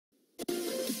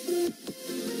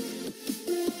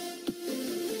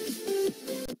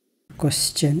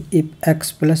Question: if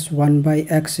x plus 1 by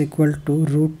x equal to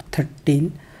root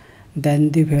 13, then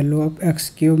the value of x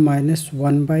cube minus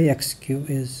 1 by x cube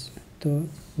is। तो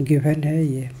given है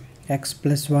ये x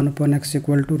plus 1 upon x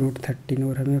equal to root 13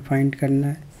 और हमें find करना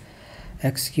है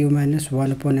x cube minus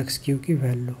 1 upon x cube की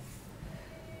value.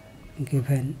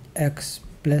 Given x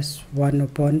plus 1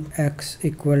 upon x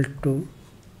equal to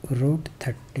root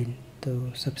 13। तो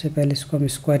सबसे पहले इसको हम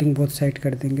स्क्वायरिंग बोथ साइड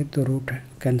कर देंगे तो रूट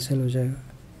कैंसिल हो जाएगा।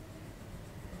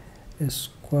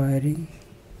 Squaring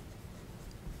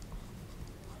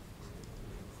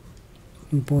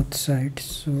both sides,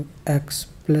 so x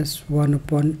plus 1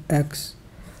 upon x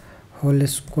whole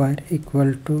square equal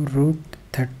to root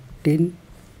 13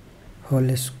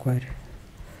 whole square।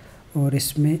 और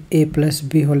इसमें a plus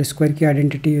b whole square की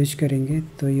आइडेंटिटी यूज करेंगे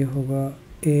तो ये होगा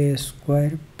a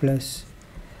square plus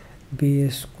b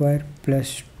square plus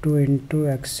 2 into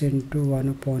x into 1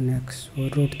 upon x और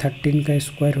root 13 का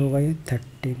square होगा ये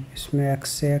 13। इसमें x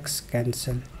से x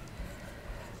cancel,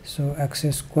 so x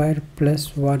square plus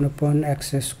 1 upon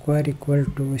x square equal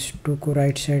to, इस 2 को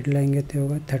राइट साइड लाएंगे तो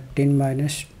होगा 13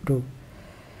 माइनस 2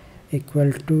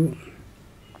 इक्वल टू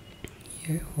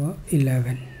ये हुआ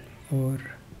 11। और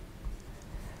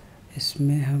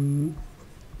इसमें हम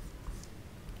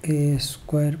ए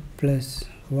square plus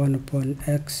 1 upon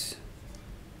x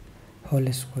whole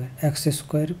square, x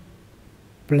square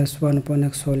plus 1 upon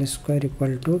x whole square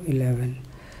equal to 11।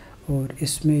 और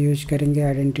इसमें यूज करेंगे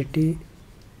आइडेंटिटी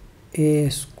ए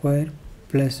स्क्वायर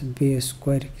प्लस बी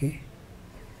स्क्वायर के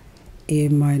ए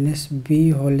minus B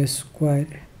whole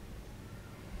square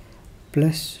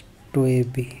plus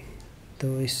 2ab।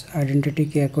 तो इस आइडेंटिटी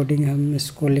के अकॉर्डिंग हम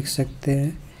इसको लिख सकते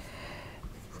हैं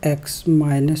x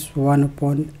minus 1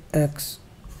 upon x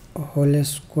whole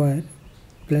square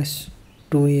plus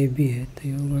 2ab है तो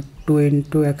ये होगा 2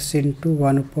 into x into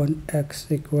 1 upon x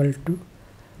equal to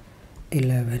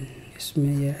 11।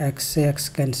 इसमें ये x से x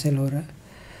कैंसिल हो रहा है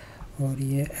और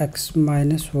ये x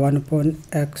minus 1 upon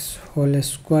x whole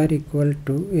square equal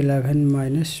to 11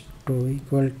 minus 2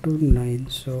 equal to 9।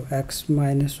 So x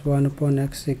minus 1 upon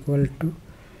x equal to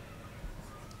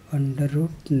under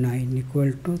root 9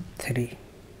 equal to 3।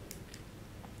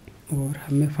 और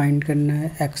हमें फाइंड करना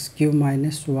है x cube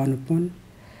minus 1 upon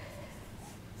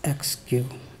x cube.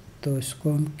 तो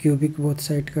इसको हम क्यूबिक बोथ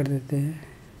साइड कर देते हैं,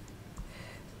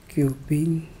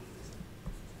 cubing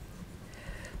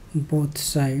both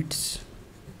sides,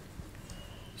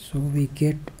 so we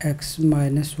get x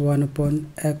minus 1 upon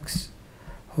x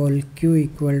whole cube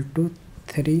equal to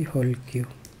 3 whole cube,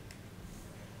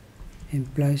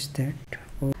 implies that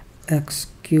x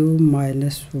cube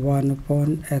minus 1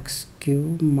 upon x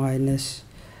cube minus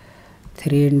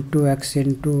 3 into x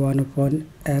into 1 upon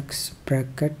x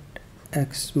bracket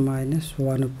x minus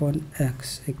 1 upon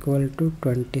x equal to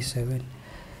 27।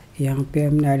 यहाँ पे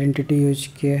हमने identity use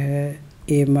किया है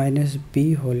a minus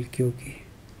B whole Q की,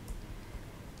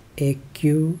 ए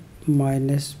Q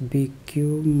minus B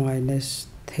Q minus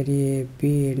 3ab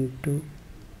into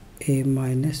ए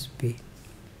minus B.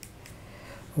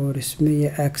 और इसमें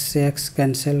ये x से x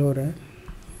कैंसिल हो रहा है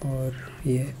और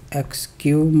ये x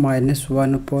cube minus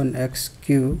 1 upon x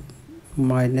cube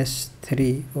minus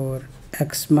 3 और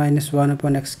x माइनस 1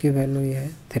 अपॉन एक्स की वैल्यू ये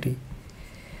है 3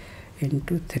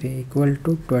 into 3 equal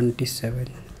to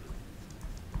 27।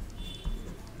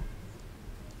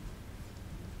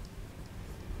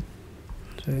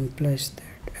 So implies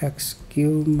that x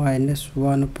cube minus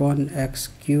 1 upon x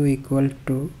cube equal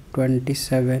to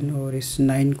 27 और इस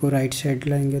 9 को राइट साइड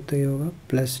लाएंगे तो ये होगा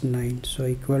plus 9, so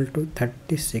equal to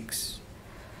 36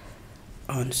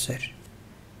 answer.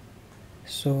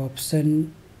 So option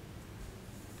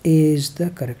A is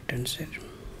the correct answer.